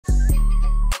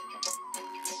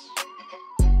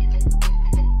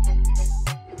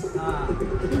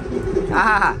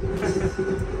हा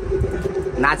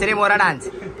नाच रे मोरा डान्स.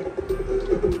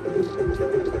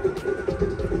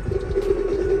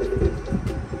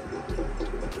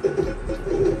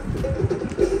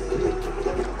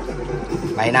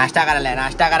 भाई नाश्ता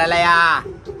करायला या.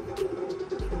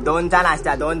 2चा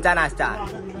नाश्ता.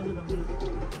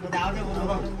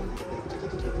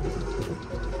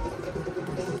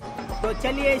 तो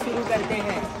चलिए शुरू करते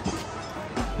हैं.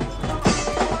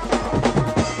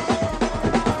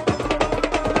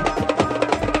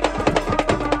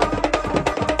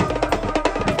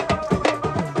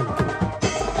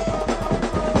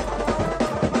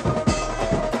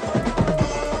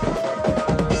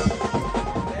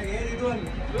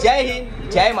 जय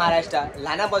हिंद, जय महाराष्ट्र.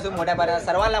 लहानापासून मोठ्यापर्यंत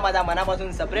सर्वांना माझा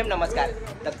मनापासून सप्रेम नमस्कार.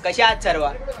 तर कशा आहात सर्व?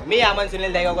 मी अमन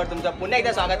सुनील दहिगावकर तुमचं पुन्हा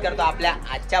एकदा स्वागत करतो आपल्या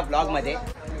आजच्या ब्लॉगमध्ये.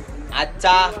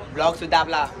 आजचा ब्लॉग सुद्धा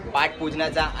आपला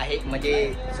पाटपूजनाचा आहे.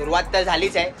 म्हणजे सुरुवात तर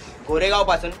झालीच आहे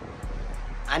गोरेगावपासून.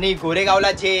 आणि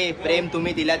गोरेगावला जे प्रेम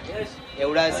तुम्ही दिलात,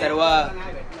 एवढं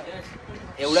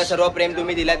सर्व प्रेम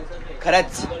तुम्ही दिलात,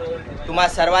 खरंच तुम्हा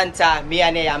सर्वांचा मी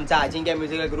आणि आमचा अजिंक्य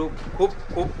म्युझिकल ग्रुप खूप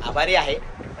खूप आभारी आहे.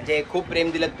 म्हणजे खूप प्रेम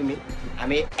दिलं तुम्ही.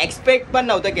 आम्ही एक्सपेक्ट पण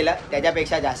नव्हतं केलं,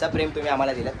 त्याच्यापेक्षा जास्त प्रेम तुम्ही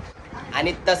आम्हाला दिलं.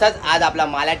 आणि तसंच आज आपला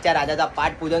मालाडच्या राजाचा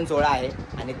पाटपूजन सोहळा आहे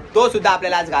आणि तो सुद्धा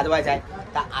आपल्याला आज गाजवायचा आहे.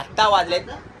 तर आत्ता वाजलेत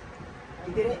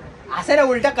असं ना,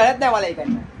 उलटं कळत नाही मला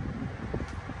इकडनं.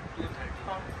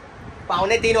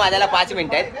 2:45 वाजायला 5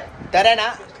 मिनिटं आहेत. तर आहे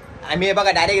ना, आम्ही हे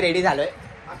बघा डायरेक्ट रेडी झालोय.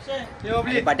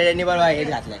 पटेलांनी पण हेच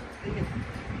घातलंय.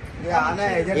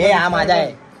 हे हा माझा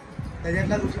आहे,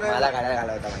 मला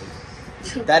घालायला होता भाई.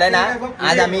 तर ना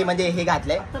आज आम्ही म्हणजे हे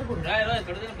घातलंय.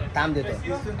 थांब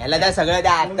देतो ह्याला. त्या सगळं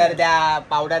द्या, अत्तर द्या,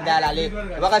 पावडर द्या, लाली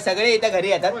बघा सगळे इथं घरी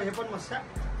येतात.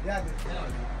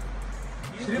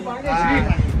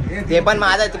 ते पण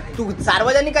माझं. तू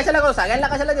सार्वजनिक कशाला करू, सगळ्यांना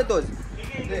कशाला देतोस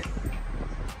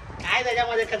काय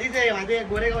त्याच्यामध्ये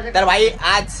कधीच. तर भाई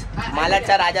आज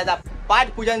मालाडच्या राजाचा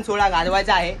पाटपूजन सोहळा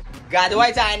गाजवायचा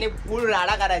आहे आणि फुल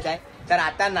राडा करायचा आहे. तर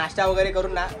आता नाश्ता वगैरे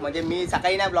करून ना, म्हणजे मी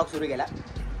सकाळी ना ब्लॉग सुरू केला.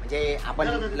 म्हणजे आपण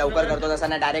लवकर करतो तसं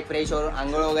ना, डायरेक्ट फ्रेश होऊन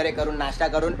आंघोळ वगैरे करून नाश्ता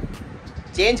करून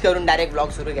चेंज करून डायरेक्ट ब्लॉग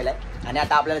सुरू केलाय. आणि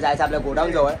आता आपल्याला जायचं आपल्या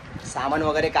गोडाऊन जवळ, सामान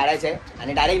वगैरे काढायचं आहे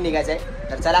आणि डायरेक्ट निघायचं आहे.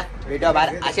 तर चला भेटूया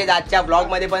बाहेर. असेच आजच्या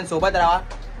ब्लॉगमध्ये पण सोबत राहा.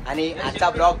 आणि आजचा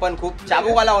ब्लॉग पण खूप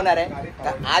चाबूकवाला होणार आहे.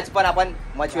 तर आज पण आपण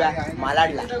मचूया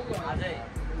मालाडला.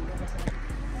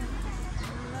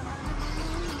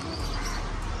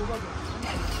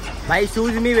 भाई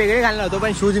शूज मी वेगळे घालणार होतो,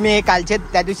 पण शूज मी हे कालचे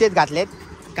त्या दिवशीच घातलेत,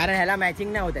 कारण ह्याला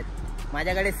मॅचिंग नाही होत आहेत.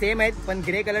 माझ्याकडे सेम आहेत पण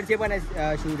ग्रे कलरचे पण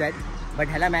शूज आहेत, बट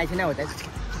ह्याला मॅच नाही होत आहेत.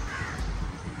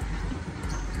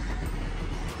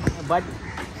 बट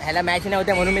ह्याला मॅच नाही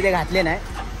होते म्हणून मी ते घातले नाही.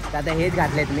 तर आता हेच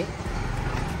घातलेत मी.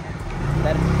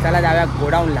 तर चला जाऊया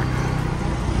गोडाऊनला.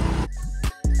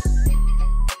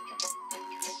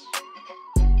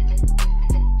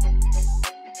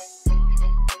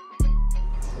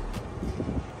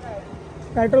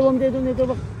 पेट्रोल पंप इथून येतो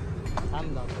बघ.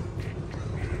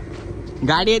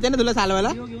 गाडी येते ना तुला चालवायला,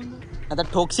 आता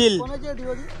ठोकशील.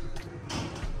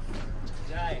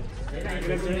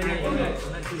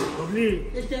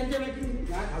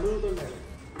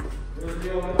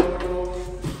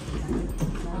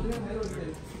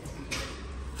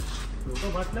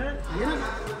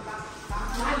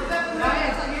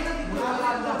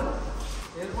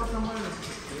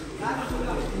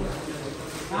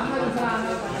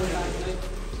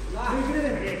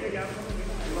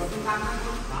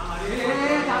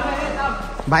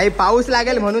 भाई पाऊस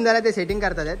लागेल म्हणून जरा ते सेटिंग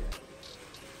करतात आहेत.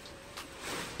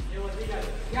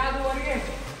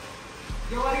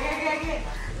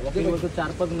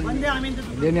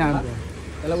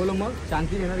 त्याला बोलो मग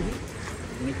शांती घेणार की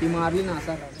मिठी मारली ना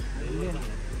असा.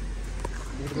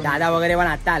 दादा वगैरे पण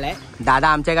आत्ता आलाय. दादा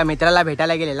आमच्या एका मित्राला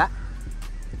भेटायला गेलेला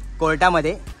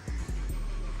कोर्टामध्ये.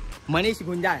 मनीष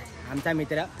गुंजाळ आमचा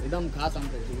मित्र, एकदम खास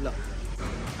आमचा.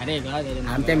 अरे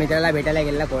आमच्या मित्राला भेटायला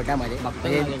गेलेला कोर्टामध्ये.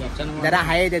 जरा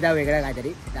आहे त्याचा वेगळा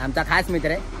काहीतरी. आमचा खास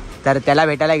मित्र आहे, तर त्याला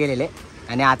भेटायला गेलेले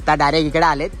आणि आत्ता डायरेक्ट इकडे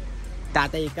आलेत. तर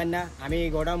आता इकडनं आम्ही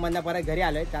गोडाऊनमधनं परत घरी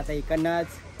आलोय. तर आता इकडनंच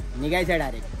निघायचं आहे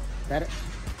डायरेक्ट. तर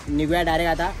निघूया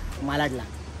डायरेक्ट आता मालाडला.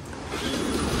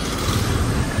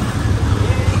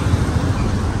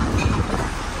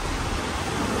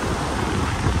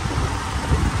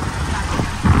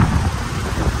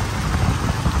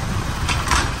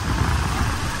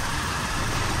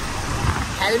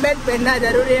 हेलमेट पहनना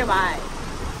जरूरी है भाई,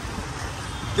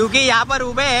 क्योंकि यहाँ पर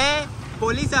उबे है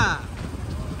पुलिस,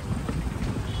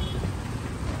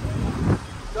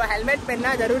 तो हेलमेट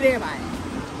पहनना जरूरी है भाई.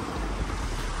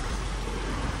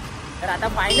 तर आता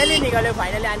फायनली निघालो.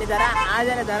 फायनली. आणि जरा आज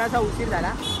जरासा उशीर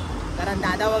झाला. कारण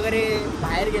दादा वगैरे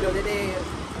बाहेर गेले होते, ते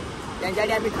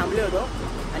त्यांच्यासाठी आम्ही थांबलो होतो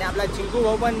आणि आपला चिंकू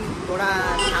भाऊ पण थोडा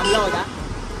थांबला होता,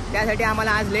 त्यासाठी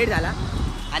आम्हाला आज लेट झाला.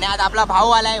 आणि आज आपला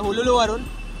भाऊ आलाय हुलुलूवरून,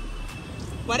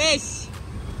 परेश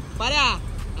पर्या,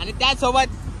 आणि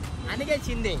त्याचसोबत अनिकेत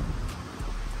शिंदे.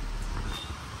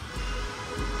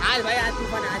 आज भाई आज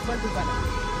तुफान, आज पण तुफान.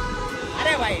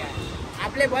 अरे भाई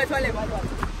आपले बसवाले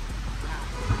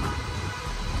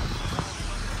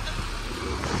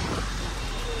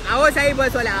आओ साई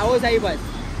बसवाले, आओ साई बस.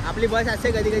 आपली बस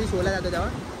असते कधी कधी शोला जातो तेव्हा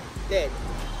ते.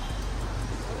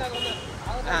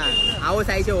 हां आओ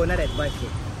साईचे ओनर आहेत बसचे.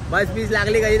 बस बीस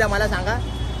लागली कधी तर मला सांगा,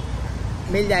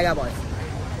 मिल जाएगा बॉस.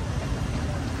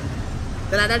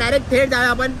 तर आता डायरेक्ट थेट जाऊया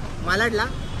आपण मालाडला.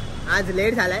 आज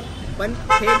लेट झालाय पण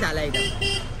थेट झालाय इथं.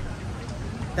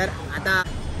 तर आता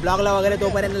ब्लॉगला वगैरे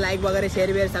तोपर्यंत लाईक वगैरे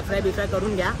शेअर वेअर सबस्क्राईब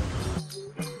करून घ्या.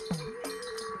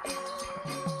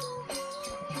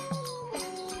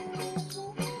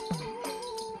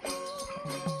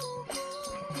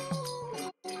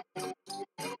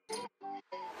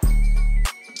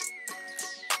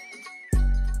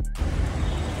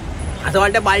 असं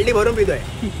वाटतं बाल्टी भरून पितोय.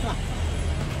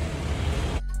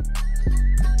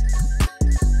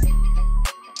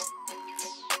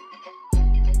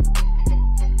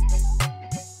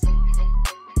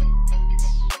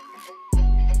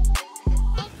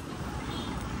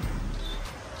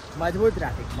 मजबूत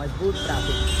ट्रॅफिक, मजबूत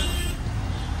ट्रॅफिक.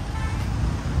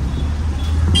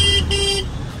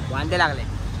 वांदे लागले.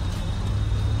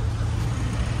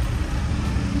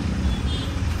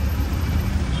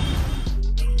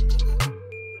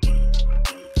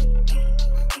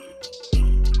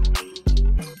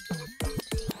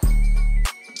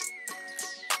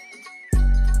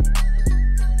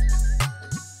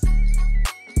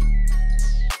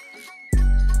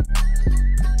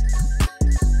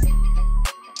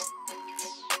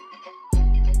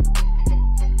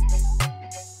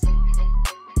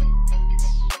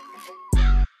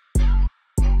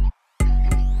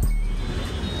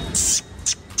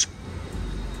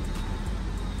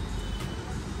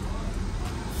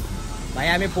 भाई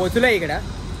आम्ही पोहोचलो इकडं.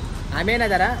 आम्ही ना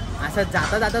जरा असं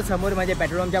जाता जाता समोर म्हणजे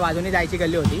पेट्रोल पंपच्या बाजूने जायची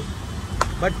गल्ली होती,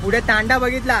 बट पुढे तांडा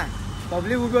बघितला,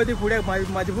 पब्लिक उभी होती पुढे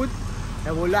मजबूत.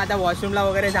 तर बोललो आता वॉशरूमला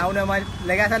वगैरे जाऊन मग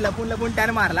लगे असा लपून लपून टर्न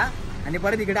मारला आणि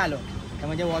परत इकडे आलो. तर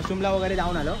म्हणजे वॉशरूमला वगैरे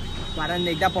जाऊन आलो, कारण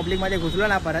एकदा पब्लिकमध्ये घुसलो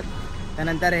ना परत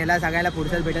त्यानंतर ह्याला सगळ्याला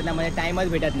फुरसत भेटत नाही, म्हणजे टाईमच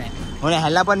भेटत नाही. म्हणून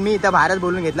ह्याला पण मी इथं बाहेरच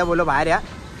बोलून घेतलं, बोललो बाहेर या.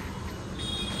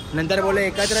 नंतर बोललो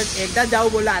एकदाच जाऊ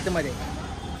बोललो आतमध्ये.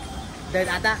 तर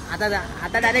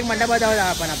आता डायरेक्ट मंडपात जाऊ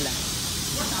आपण आपल्या.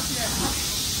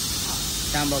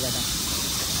 थांब बघ आता,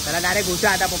 त्याला डायरेक्ट घुसा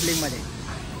आता पब्लिकमध्ये.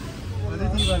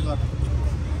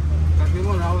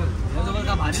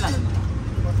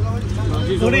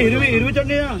 हिरवी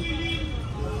चटणी,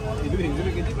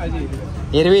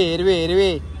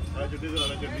 हिरवी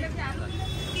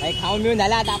खाऊन मिळून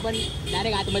झाला. आता आपण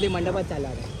डायरेक्ट आतमध्ये मंडपात चाललो.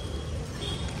 आता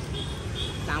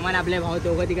सामान आपले भाऊ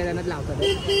चौघ तिघ जणच लावतात,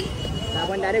 तर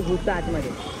आपण डायरेक्ट घुसतो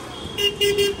आतमध्ये.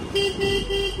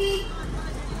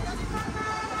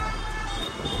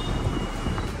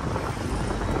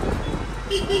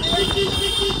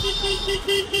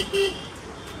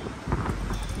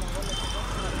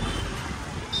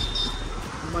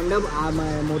 मंडप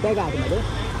मोठा आहे का आतमध्ये?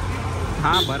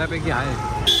 हा बऱ्यापैकी आहे.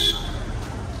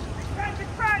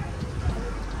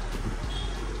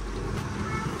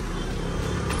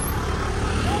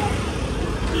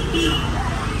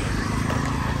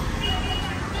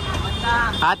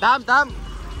 हा थांब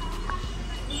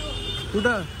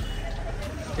कुठं?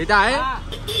 इथं आहे.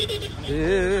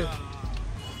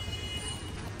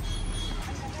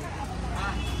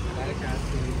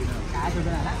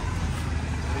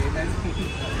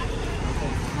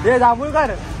 हे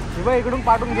जांभूळकर इकडून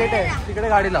पाठून गेट आहे, तिकडे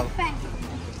गाडी लाव.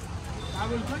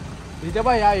 इथे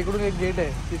बघ या इकडून एक गेट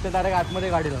आहे, तिथे डायरेक्ट आतमध्ये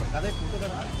गाडी लाव.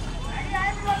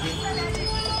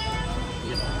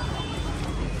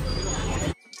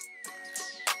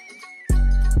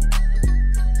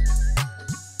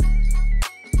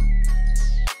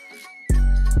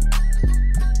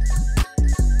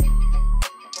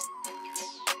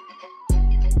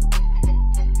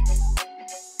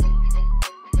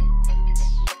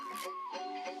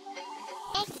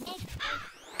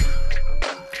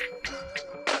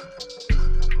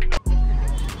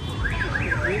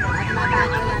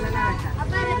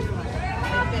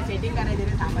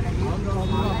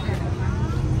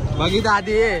 बघितलं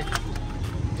आधी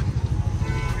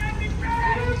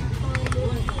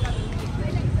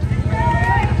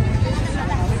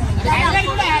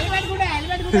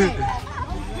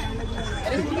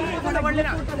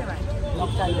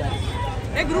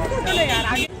ग्रुप यार.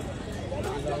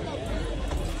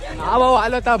 हा भाऊ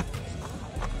आलो ताप.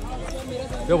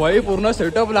 भाई पूर्ण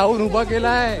सेटअप लावून उभा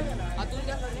केलाय.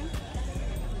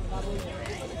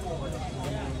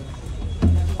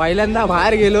 पहिल्यांदा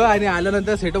बाहेर गेलो आणि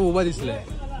आल्यानंतर सेटअप उभा दिसलाय.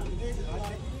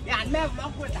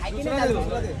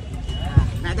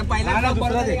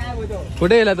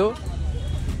 कुठे गेला तो?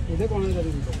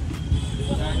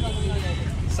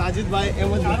 साजिद भाई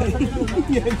अहमद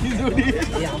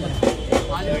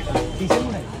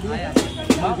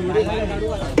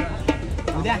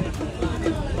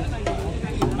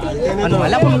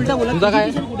मला पण उलटा बोला. तुझा काय?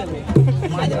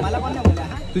 मला पण नाही बोला.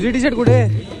 तुझी टी शर्ट कुठे?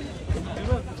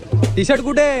 टी शर्ट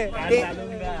कुठे?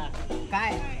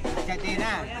 काय ते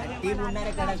ना ती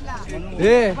बोलणारे कडक.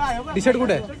 ए टी शर्ट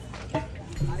कुठे?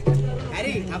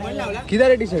 अरे आपण लावला किती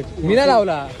रे टी शर्ट? मी नाही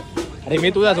लावला. अरे मी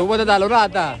तुझ्या सोबतच आलो ना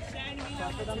आता.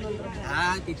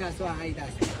 हा तिथं असो. हा इथं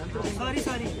असो.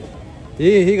 सॉरी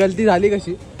ही गलती झाली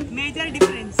कशी? Major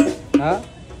difference. हा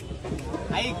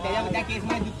ऐक त्या केस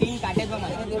मध्ये 3 काटे बघ.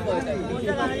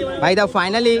 भाई द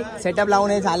फायनली सेटअप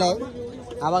लावून हे झालंय.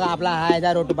 हा बघा आपला हा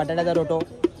याचा रोटो, बटाट्याचा रोटो,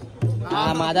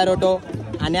 हा माझा रोटो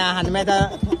आणि हा हनम्याचा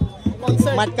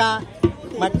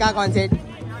मटका कॉन्सेप्ट.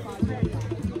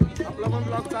 आपला पण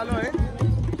ब्लॉग चालू आहे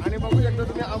आणि बघू शकता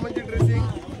तुम्ही अमनची ड्रेसिंग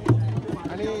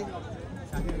आणि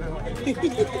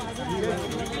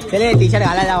चले टी शर्ट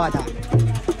घालायला जाऊ आता.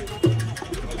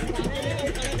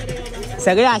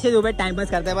 सगळे असेच उभे टाइमपास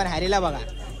करताय पण हॅरीला बघा.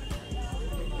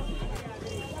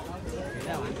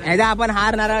 एकदा आपण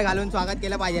हार नारळ घालून स्वागत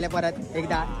केलं पाहिजे परत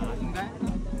एकदा.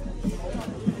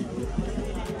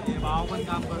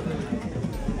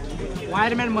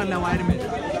 वायरमॅन बनला वायरमॅन.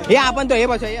 हे आपण तो हे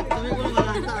बसूया.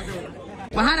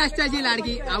 महाराष्ट्राची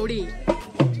लाडकी आवडी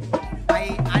बाई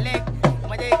आले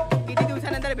म्हणजे किती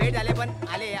दिवसानंतर भेट झाले पण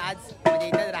आले आज म्हणजे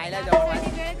इथं राहायला जवळपास.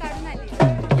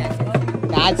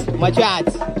 आज मच्छी आज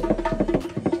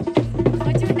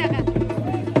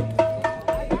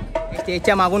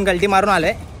स्टेजच्या मागून गलती मारून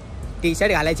आलोय टी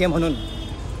शर्ट घालायचे म्हणून.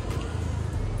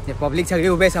 पब्लिक सगळी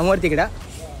उभे समोर तिकडं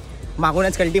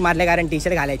मागूनच कल्टी मारले कारण टी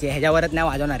शर्ट घालायचे. ह्याच्यावरच नाही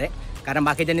वाजवणार आहे कारण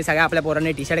बाकीच्यांनी सगळ्या आपल्या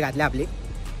पोरांनी टी शर्ट घातले आपली.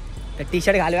 तर टी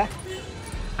शर्ट घालूया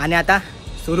आणि आता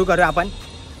सुरू करूया आपण.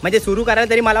 म्हणजे सुरू करायला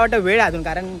तरी मला वाटतं वेळ अजून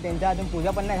कारण त्यांच्या अजून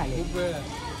पूजा पण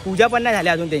नाही झाली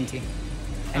अजून त्यांची.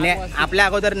 आणि आपल्या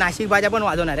अगोदर नाशिक भाज्या पण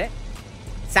वाजवणार आहे.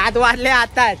 7 वाजले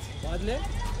आताच.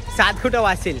 7 कुठं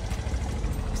वाजतील?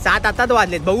 7 आताच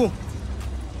वाजलेत. बघू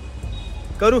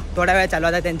करू थोड्या वेळ चालू.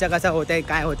 आता त्यांचं कसं होतंय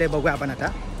काय होतंय बघूया आपण आता.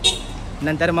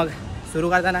 नंतर मग सुरू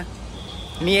करताना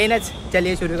मी येईनच.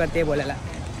 चलिए सुरू करते बोलायला.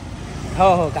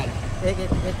 हो काढ एक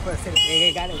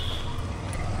काढ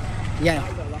या.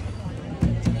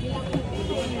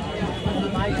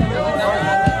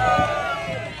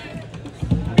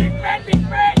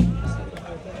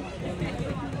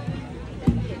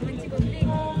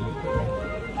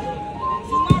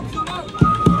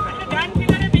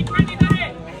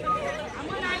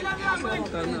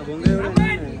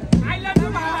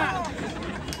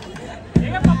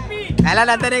 ह्याला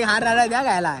नंतर एक हार नारळ द्या.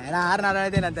 ह्याला हार नारळ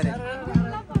दे नंतर.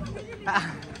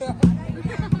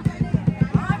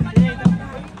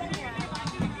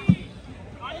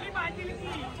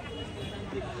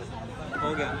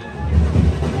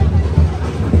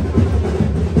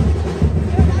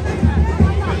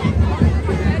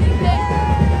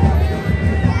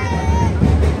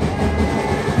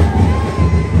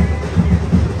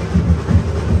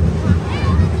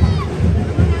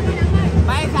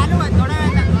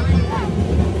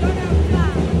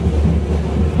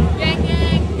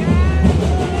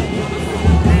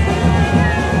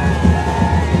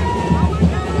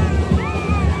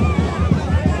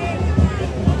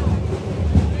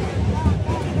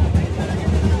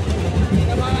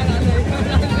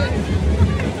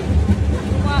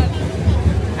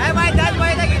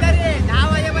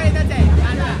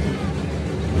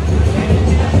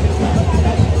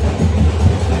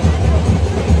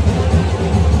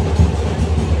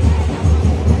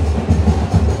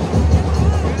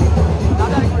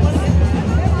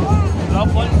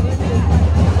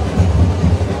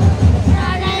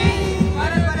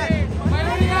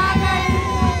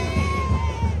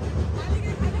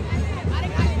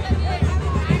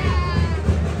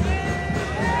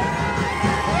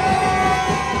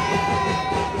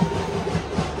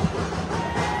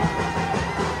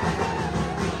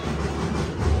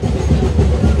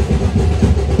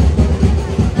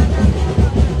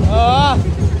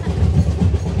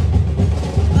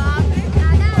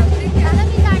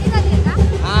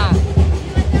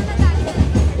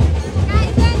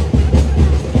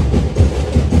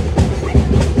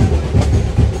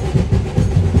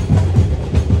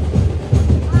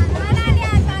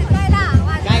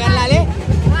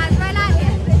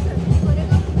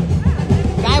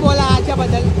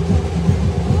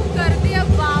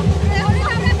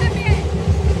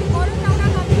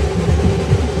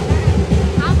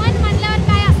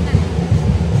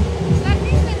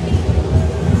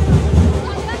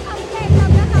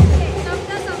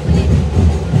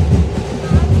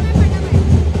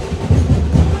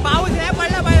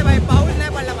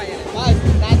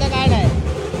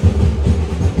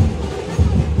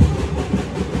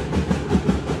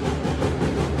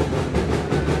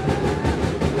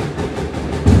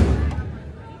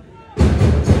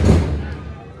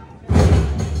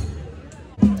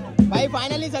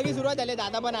 फायनली सगळी सुरुवात झाली.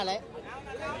 दादा पण आलाय.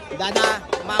 दादा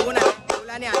मागून आला,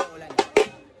 ओलाने आला, ओलाने.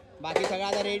 बाकी सगळं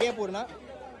आता रेडी आहे पूर्ण.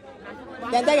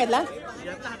 त्यांचा घेतला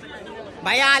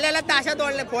भाई आल्याला ताशा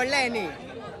तोडले फोडला यांनी.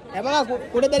 हे बघा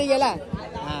कुठेतरी गेला.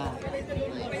 हा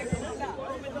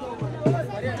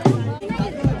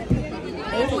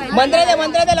मंत्र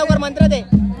दे लवकर मंत्र दे.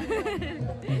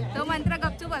 तो मंत्र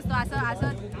गपचूप असतो. असं असं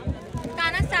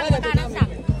कानात सांग, कानात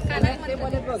सांग,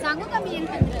 कानात सांगू का मी?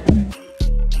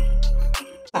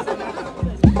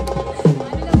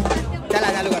 चला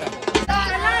चालू करा.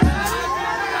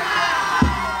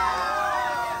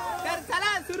 तर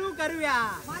चला सुरू करूया.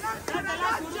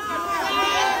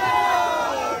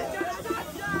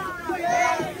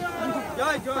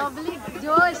 पब्लिक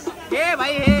जोश. हे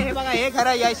भाई हे बघा हे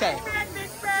खरं यश आहे.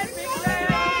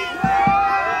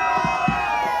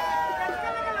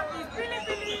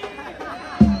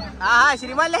 हा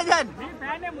श्रीमान लेजन.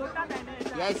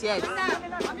 Yes yes.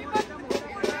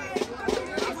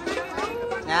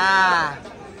 हा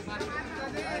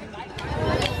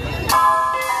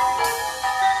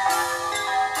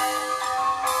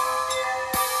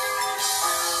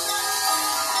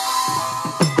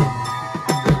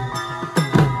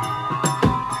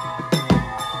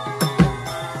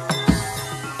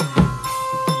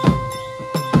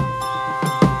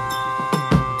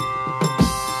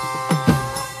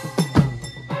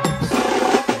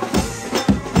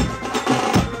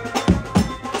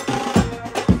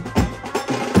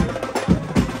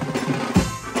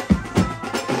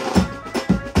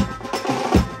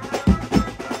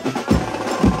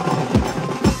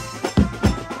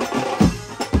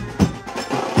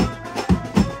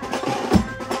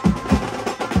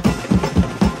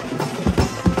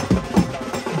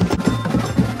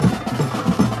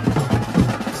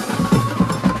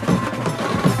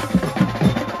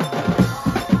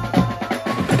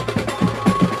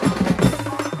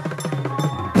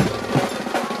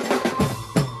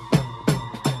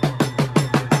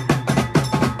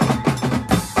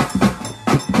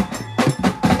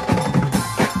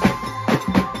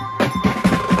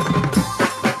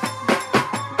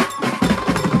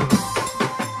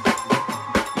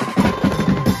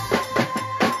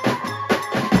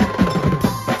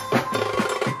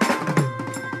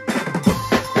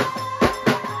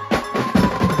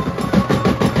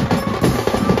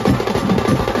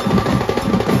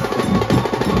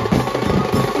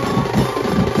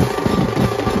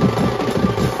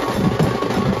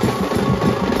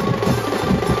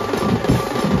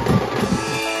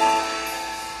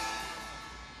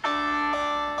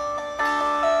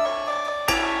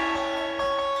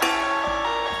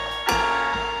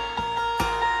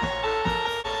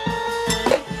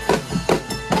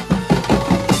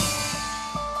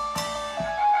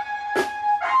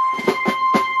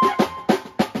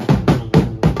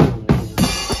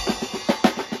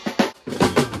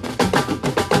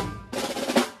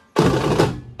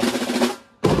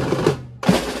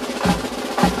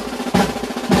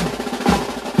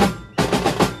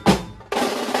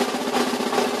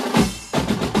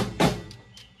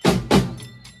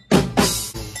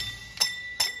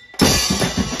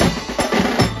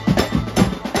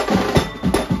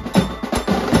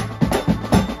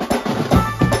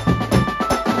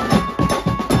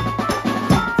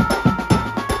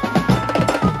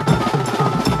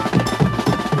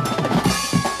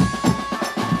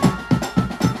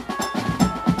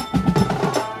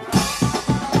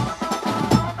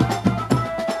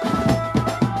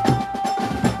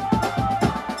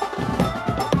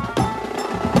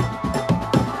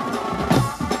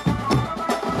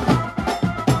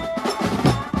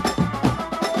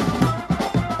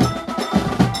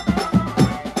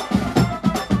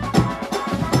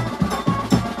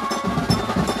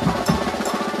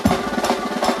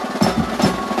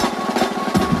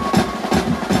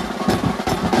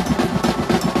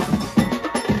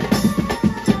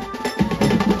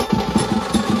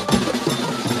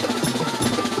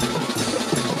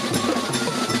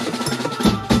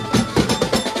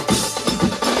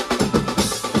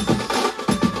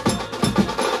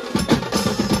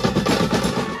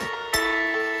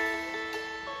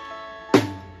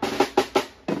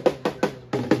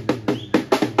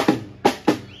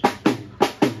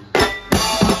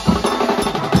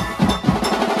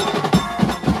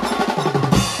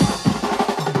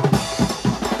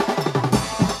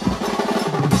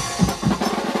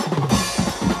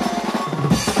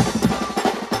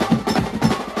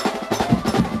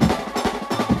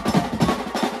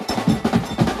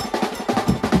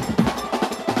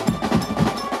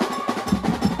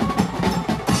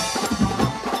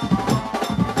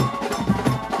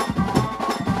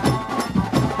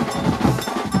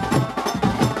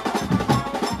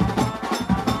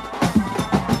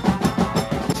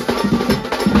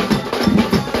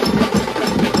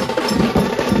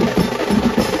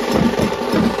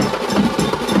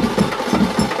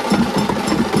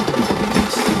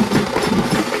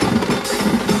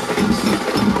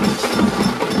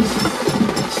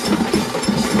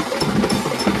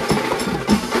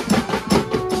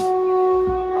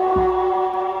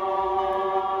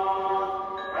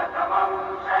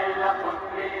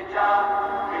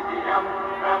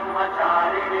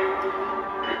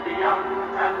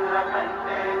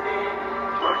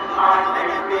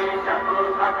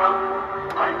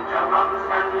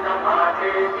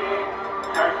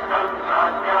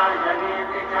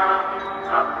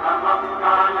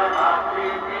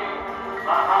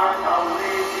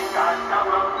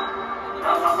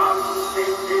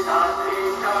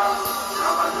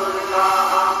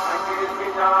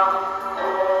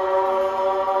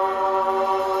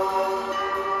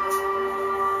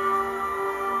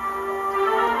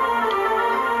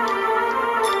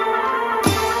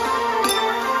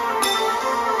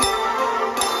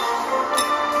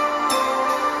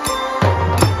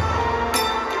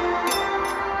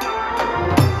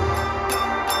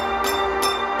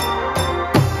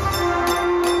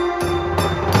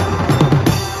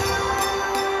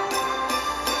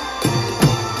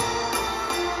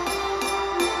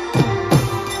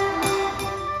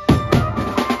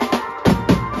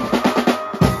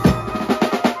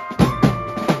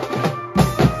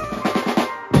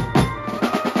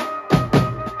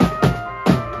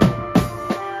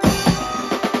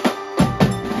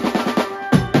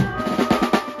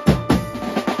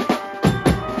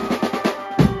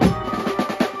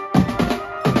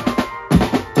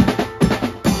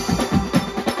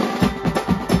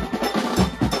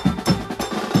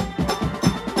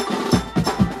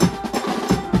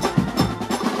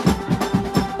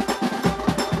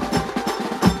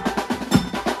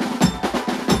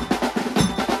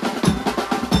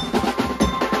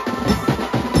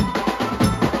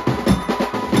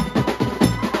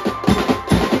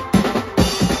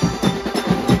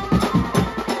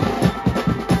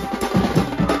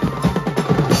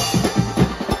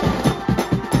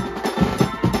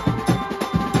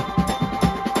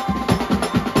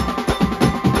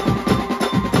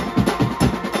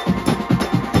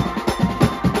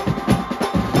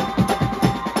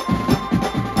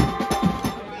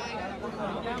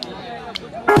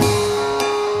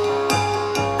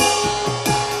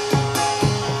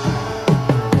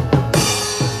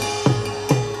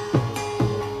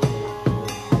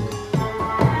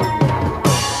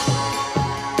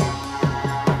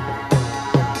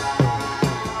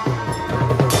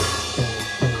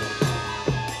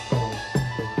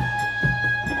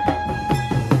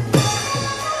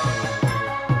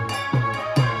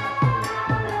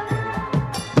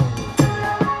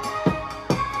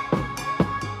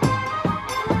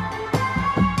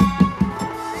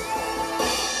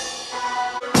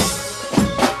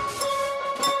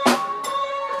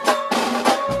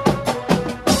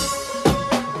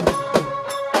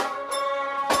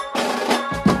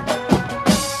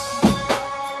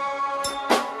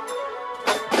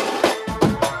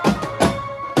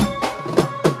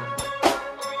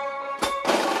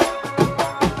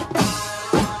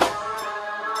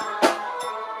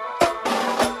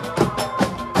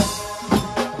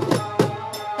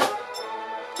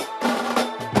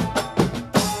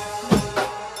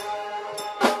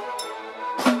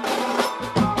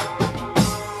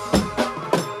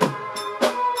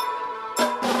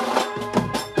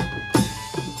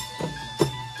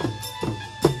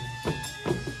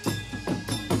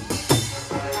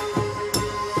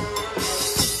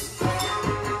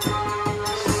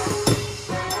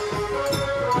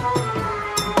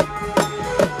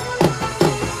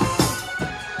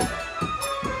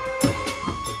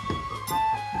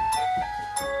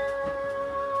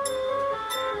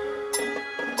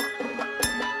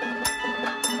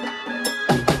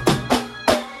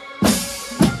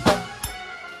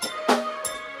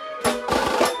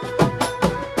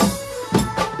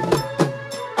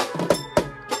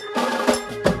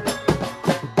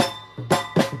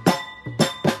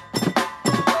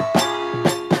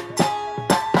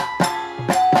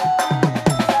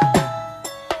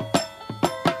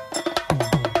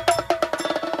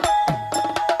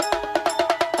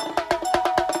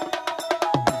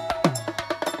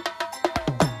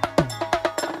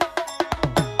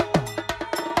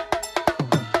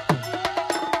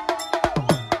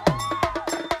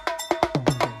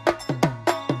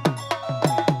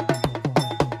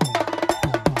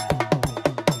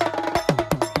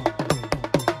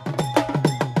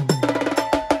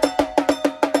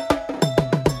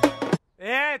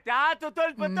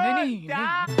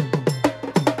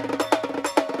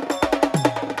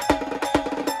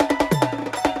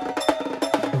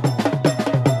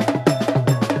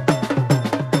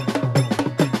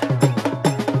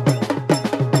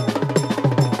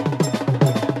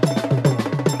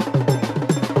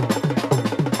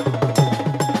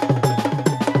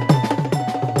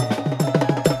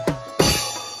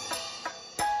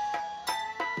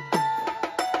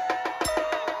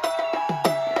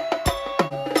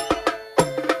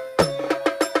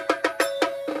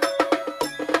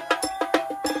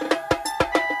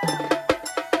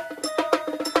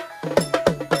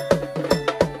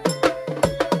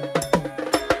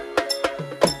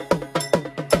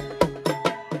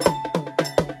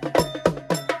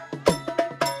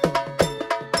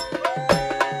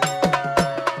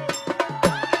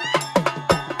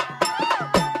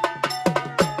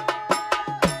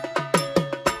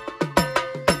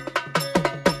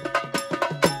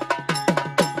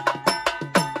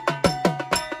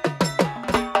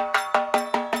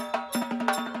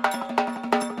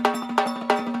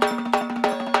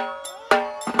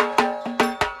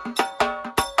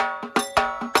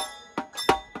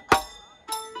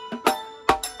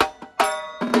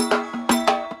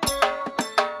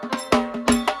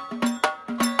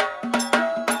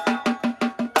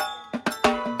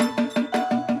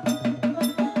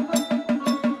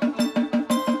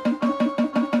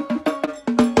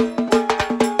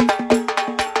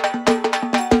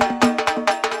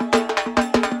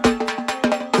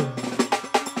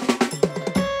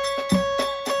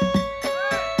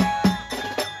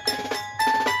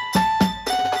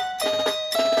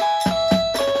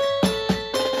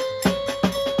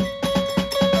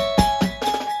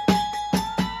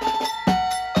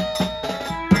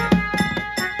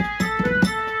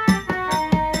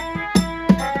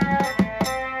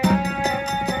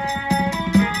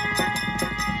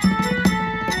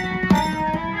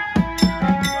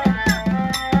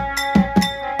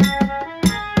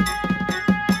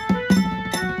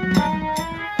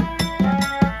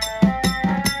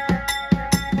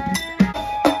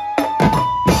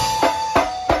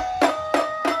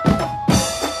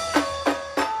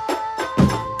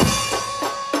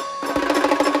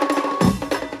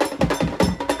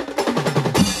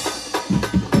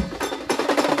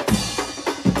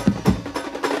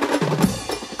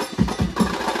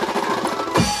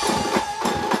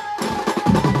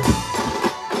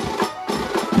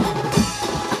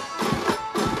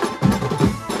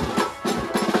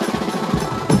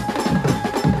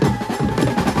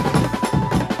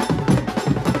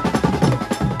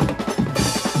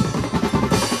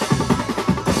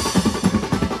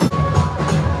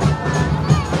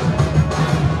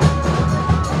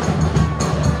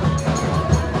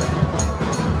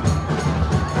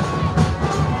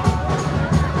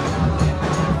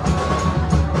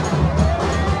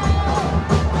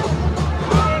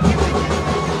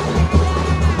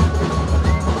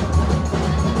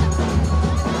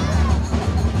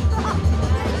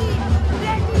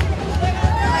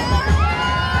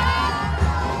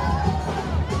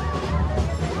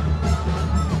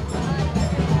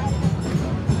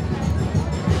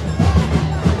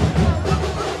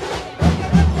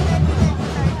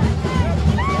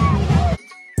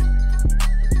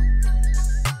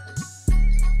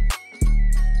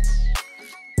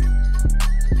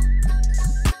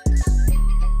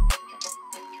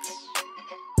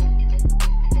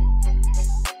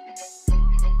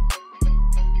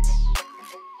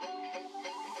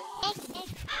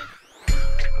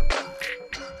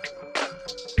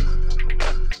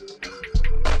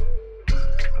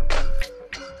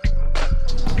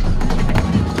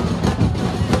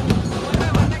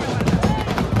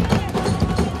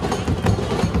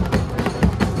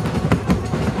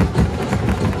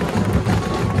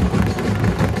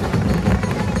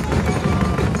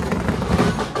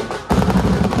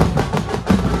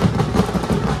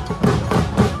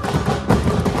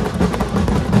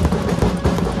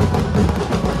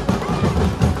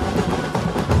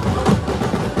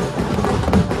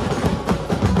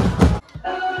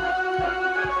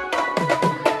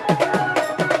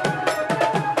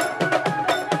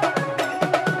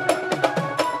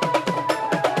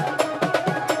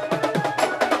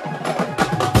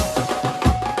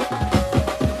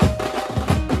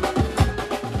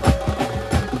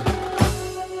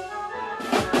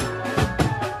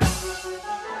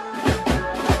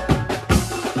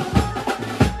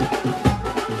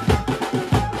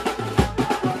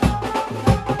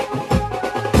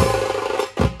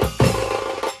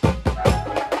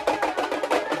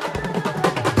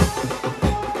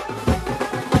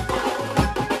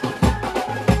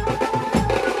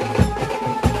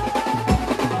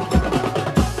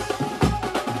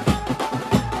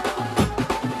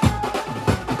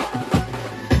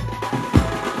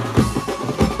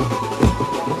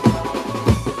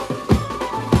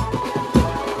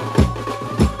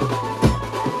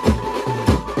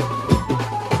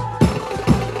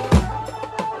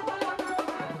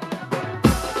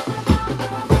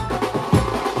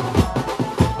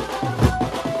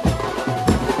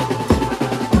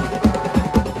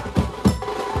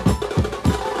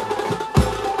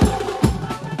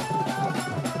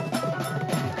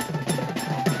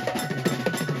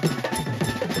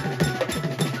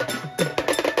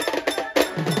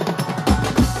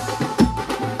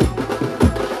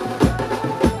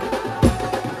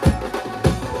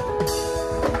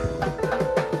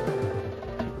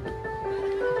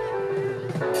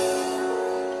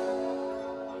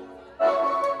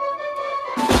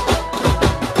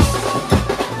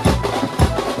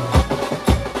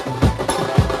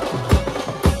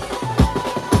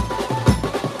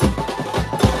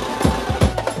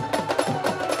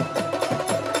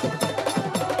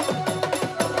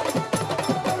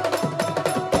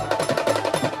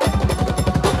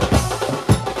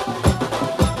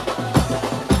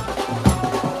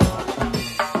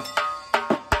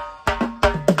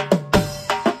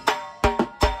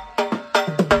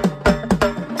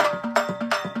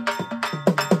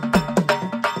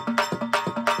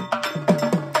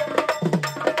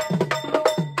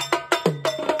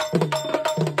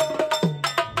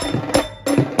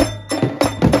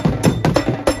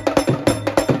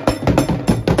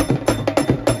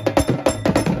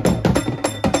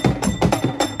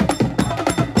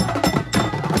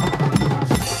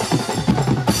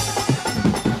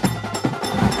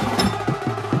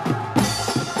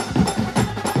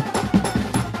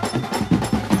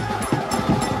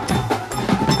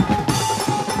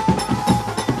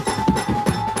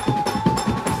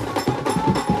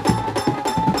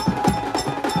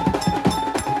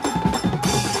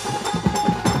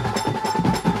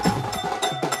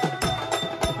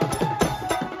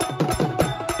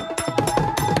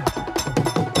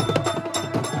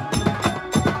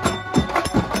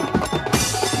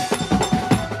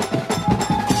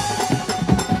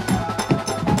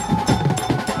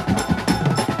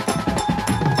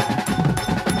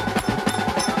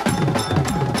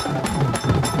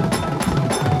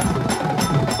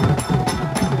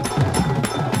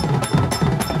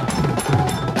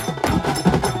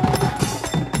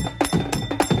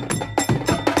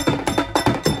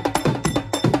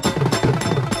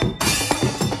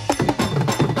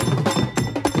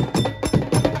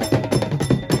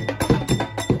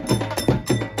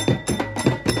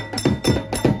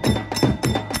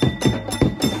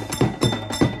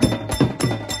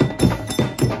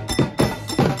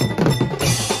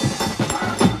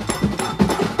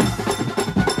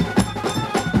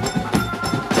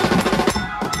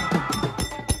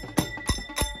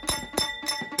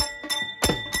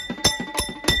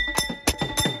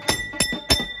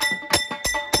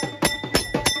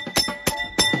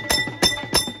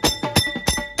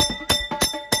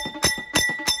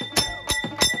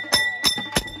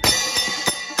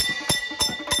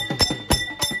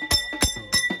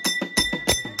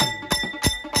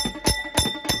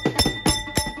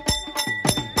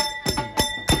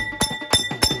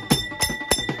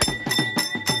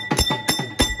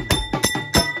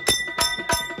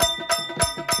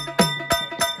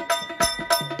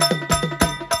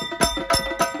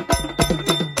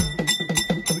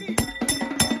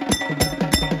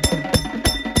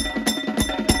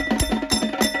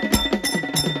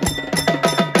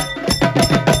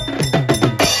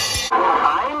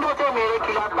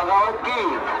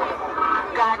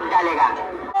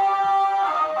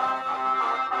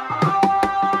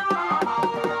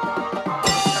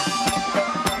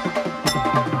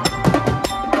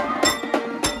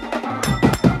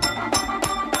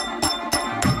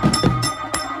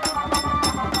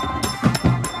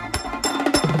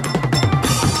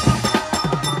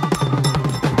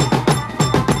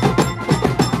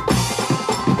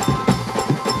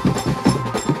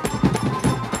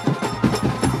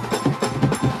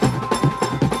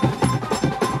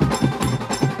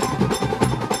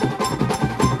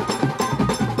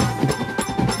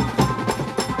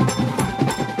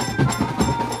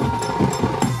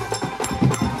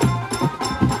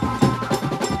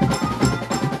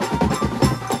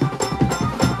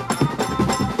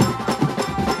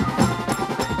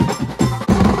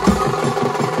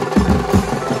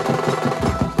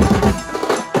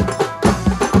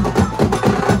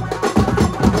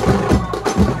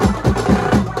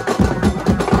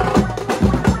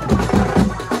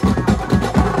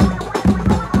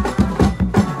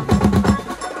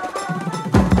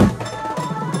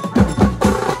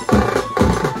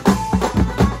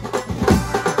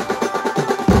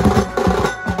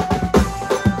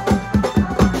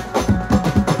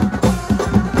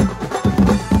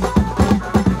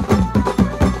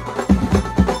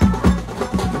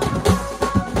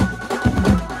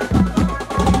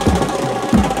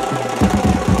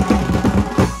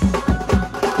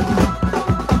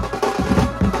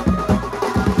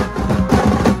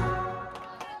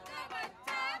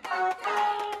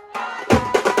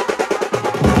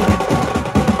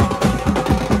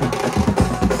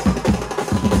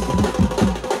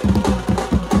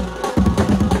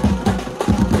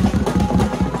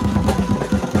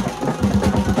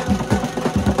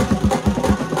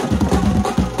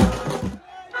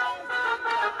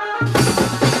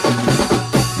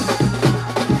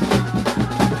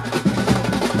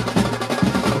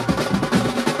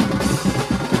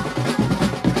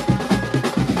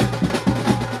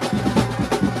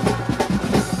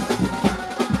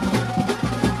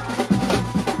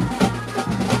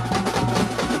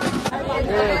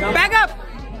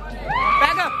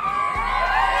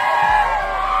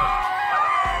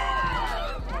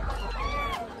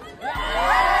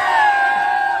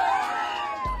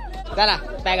चला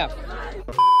पॅकअप.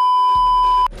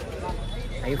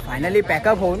 फायनली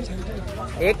पॅकअप होऊन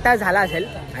 1 तास झाला असेल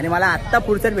आणि मला आत्ता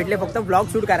फुर्सत भेटले फक्त ब्लॉग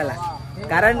शूट करायला.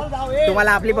 कारण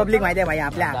तुम्हाला आपली पब्लिक माहिती आहे भाई,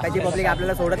 आपल्या हक्काची पब्लिक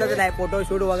आपल्याला सोडतच नाही. फोटो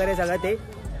शूट वगैरे सगळं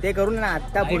ते करून ना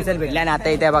आत्ता फुर्सत भेटले. आणि आता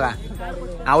इथे बघा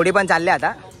आवडी पण चालले.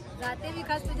 आता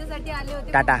तुझ्यासाठी आले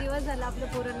होते. टाटा. दिवस झाला आपल्या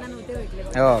पोरांना नव्हते भेटले.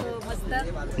 हो मस्त.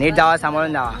 नीट जावा,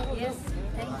 सांभाळून जावा.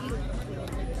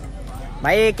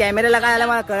 भाई कॅमेऱ्याला काय झालं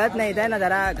मला कळत नाही. इथे ना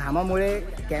जरा घामामुळे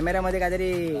कॅमेऱ्यामध्ये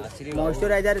काहीतरी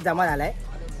मॉइश्चरायझर जमा झालाय.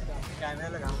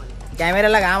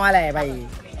 कॅमेऱ्याला घाम आलाय भाई.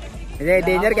 म्हणजे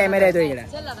डेंजर कॅमेरा आहे तो इकडे.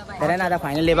 तर ना आता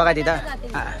फायनली बघा तिथं.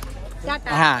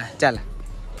 हा चल,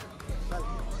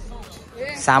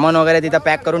 सामान वगैरे तिथं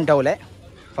पॅक करून ठेवलंय.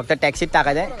 फक्त टॅक्सीत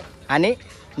टाकायचंय आणि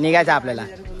निघायचं आपल्याला.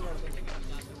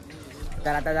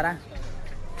 तर आता जरा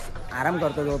आराम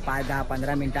करतो जो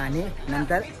 5-10-15 मिनिटं आणि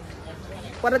नंतर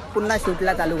परत पुन्हा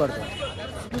शूटला चालू करतो.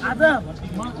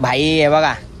 भाई हे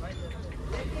बघा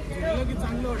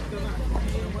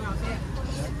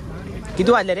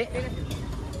किती वाजले रे?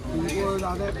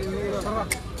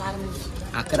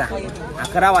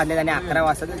 11 वाजले. आणि 11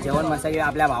 वाजता जेवण मस्त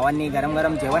आपल्या भावांनी गरम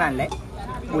गरम जेवण आणलंय.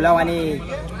 पुलाव आणि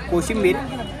कोशिंबीर.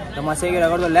 तर मस्त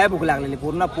रगडतो. लय भूक लागलेली,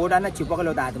 पूर्ण पोट आणि चिपकलं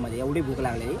होतं आतमध्ये, एवढी भूक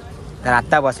लागलेली. तर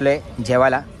आत्ता बसलोय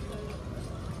जेवायला.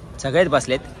 सगळेच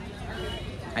बसलेत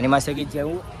आणि मस्त की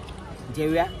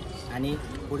जेवूया आणि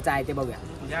पुढचं आहे ते बघूया.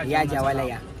 या जेवायला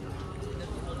या.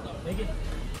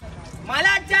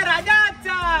 मालाच्या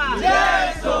राजाचा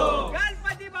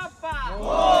गणपती बाप्पा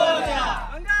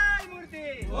मंगल मूर्ती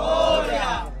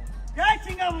जय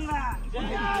शिंगमंगा.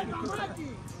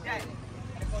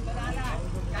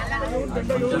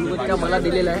 मला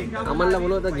दिलेला आहे. अमनला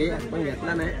बोलवत घे पण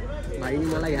घेतला नाही. भाईने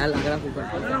मला घ्यायला लागला फुकट.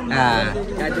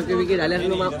 काय चुकी विकी झाल्या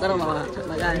माफ करा मला.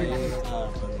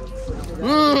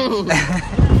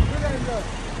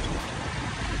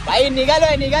 भाई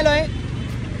निघालोय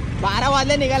 12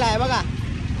 वाजले निघालाय बघा.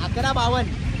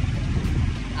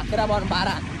 11:52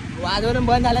 12 वाजवून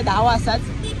बंद झालं 10 वाजताच.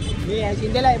 मी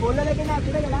शिंदेला बोललेलं की नाही,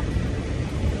 कुठे गेला?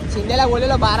 शिंदेला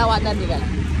बोललेलो 12 वाजता निघाला.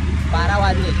 12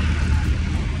 वाजले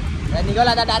निघालो.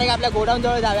 आता डायरेक्ट आपल्या गोडाऊन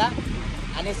जवळ जाऊया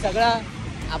आणि सगळं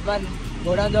आपण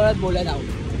गोडाऊन जवळच बोलत आहोत.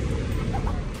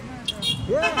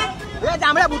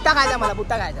 जांभळा बुट्टा खायचा, मला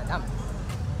बुट्टा खायचा. थांब.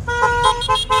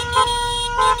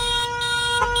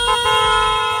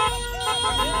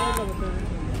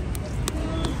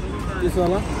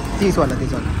 तीस वाला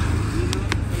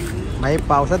भाई.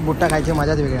 पावसात बुट्टा खायची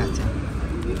मजाच वेगळी आजच्या.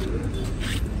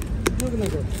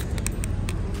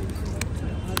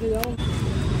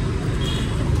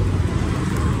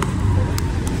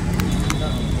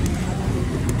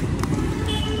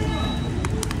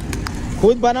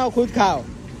 खुद बनाओ खुद खाओ.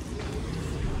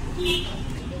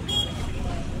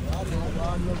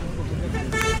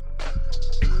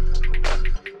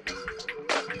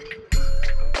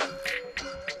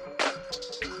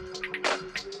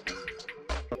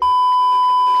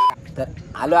 तर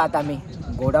आलो आता मी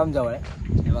गोडाऊन जवळ.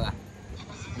 हे बघा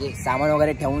म्हणजे सामान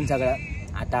वगैरे ठेवून सगळं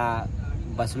आता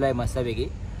बसलोय मस्तपैकी.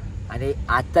 आणि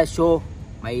आजचा शो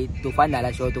भाई तुफान झाला.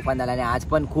 आणि आज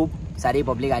पण खूप सारी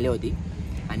पब्लिक आली होती.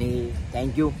 आणि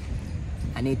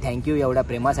थँक्यू एवढ्या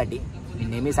प्रेमासाठी. मी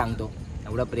नेहमी सांगतो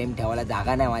एवढं प्रेम ठेवायला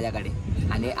जागा नाही माझ्याकडे.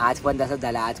 आणि आज पण तसंच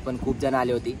झालं. आज पण खूप जण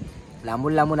आले होती,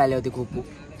 लांबून आले होते खूप.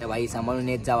 तर भाई सांभाळून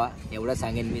येत जावा एवढं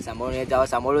सांगेन मी. सांभाळून येत जावा,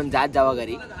 सांभाळून जात जावा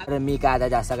घरी. तर मी काय आता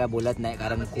जास्त काय बोलत नाही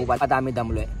कारण खूप आता आम्ही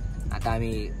दमलोय. आता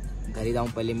आम्ही घरी जाऊन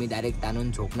पहिले मी डायरेक्ट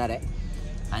ताणून झोपणार आहे.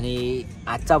 आणि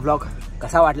आजचा ब्लॉग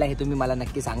कसा वाटला हे तुम्ही मला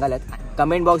नक्की सांगालच.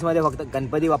 कमेंट बॉक्समध्ये फक्त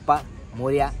गणपती बाप्पा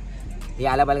मोरया हे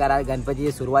आला पाहिजे. कारण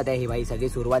गणपतीची सुरुवात आहे ही भाई, सगळी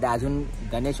सुरुवात आहे. अजून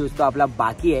गणेश उत्सव आपला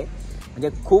बाकी आहे, म्हणजे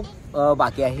खूप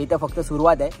बाकी आहे. ही तर फक्त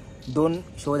सुरुवात आहे. 2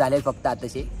 शो झालेत फक्त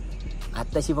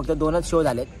आत्ताशी फक्त 2च शो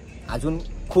झालेत. अजून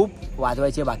खूप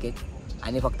वाजवायचे बाकी आहेत.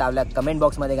 आणि फक्त आपल्या कमेंट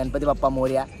बॉक्समध्ये गणपती बाप्पा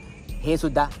मोरया हे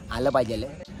सुद्धा आलं पाहिजे.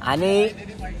 आणि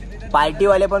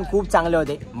पार्टीवाले पण खूप चांगले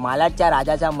होते. मालाडच्या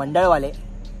राजा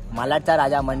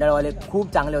मंडळवाले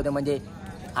खूप चांगले होते. म्हणजे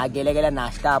गेल्या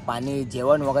नाश्ता पाणी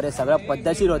जेवण वगैरे सगळं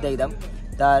पद्धतशीर होतं एकदम.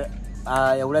 तर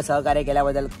एवढं सहकार्य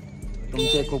केल्याबद्दल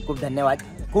तुमचे खूप खूप धन्यवाद.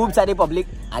 खूप सारी पब्लिक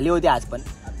आली होती आज पण.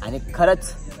 आणि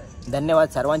खरंच धन्यवाद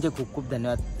सर्वांचे, खूप खूप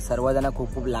धन्यवाद. सर्वजण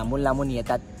खूप खूप लांबून लांबून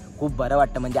येतात, खूप बरं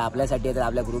वाटतं. म्हणजे आपल्यासाठी येतात,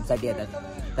 आपल्या ग्रुपसाठी येतात.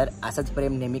 तर असंच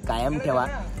प्रेम नेहमी कायम ठेवा.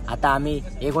 आता आम्ही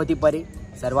एक होती परी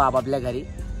सर्व आपापल्या घरी.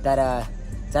 तर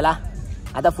चला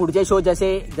आता पुढचे शो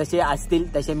जसे जसे असतील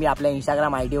तसे मी आपल्या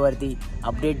इंस्टाग्राम ID वरती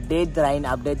अपडेट देत राहीन,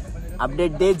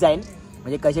 अपडेट देत जाईन.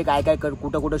 म्हणजे कसे काय काय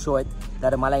कुठं कुठं शो आहेत.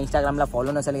 तर मला इंस्टाग्रामला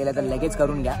फॉलो नसेल केलं तर लगेच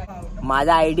करून घ्या.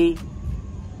 माझा ID,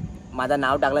 माझं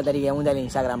नाव टाकलं तरी येऊन जाईल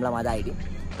इंस्टाग्रामला माझा ID.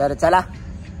 तर चला,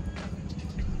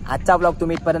 आजचा ब्लॉग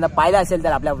तुम्ही इथपर्यंत पाहिला असेल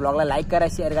तर आपल्या ब्लॉगला लाईक करा,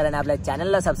 शेअर करा आणि आपल्या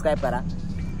चॅनलला सबस्क्राईब करा.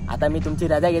 आता मी तुमची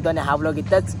रजा घेतो आणि हा ब्लॉग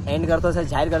इथंच एंड करतो असं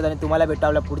जाहीर करतो आणि तुम्हाला भेटतो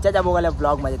आपल्या पुढच्या चाबुकवाल्या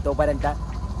ब्लॉगमध्ये. तोपर्यंत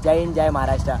जय हिंद, जय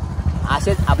महाराष्ट्र.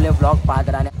 असेच आपले ब्लॉग पाहत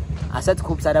राहणे, असंच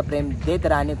खूप सारं प्रेम देत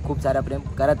राहणे, खूप सारं प्रेम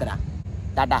करत राहा.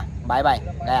 टाटा, बाय बाय,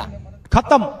 गया.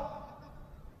 खत्म.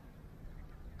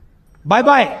 Bye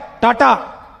bye, Tata,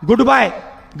 good bye,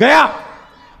 गया.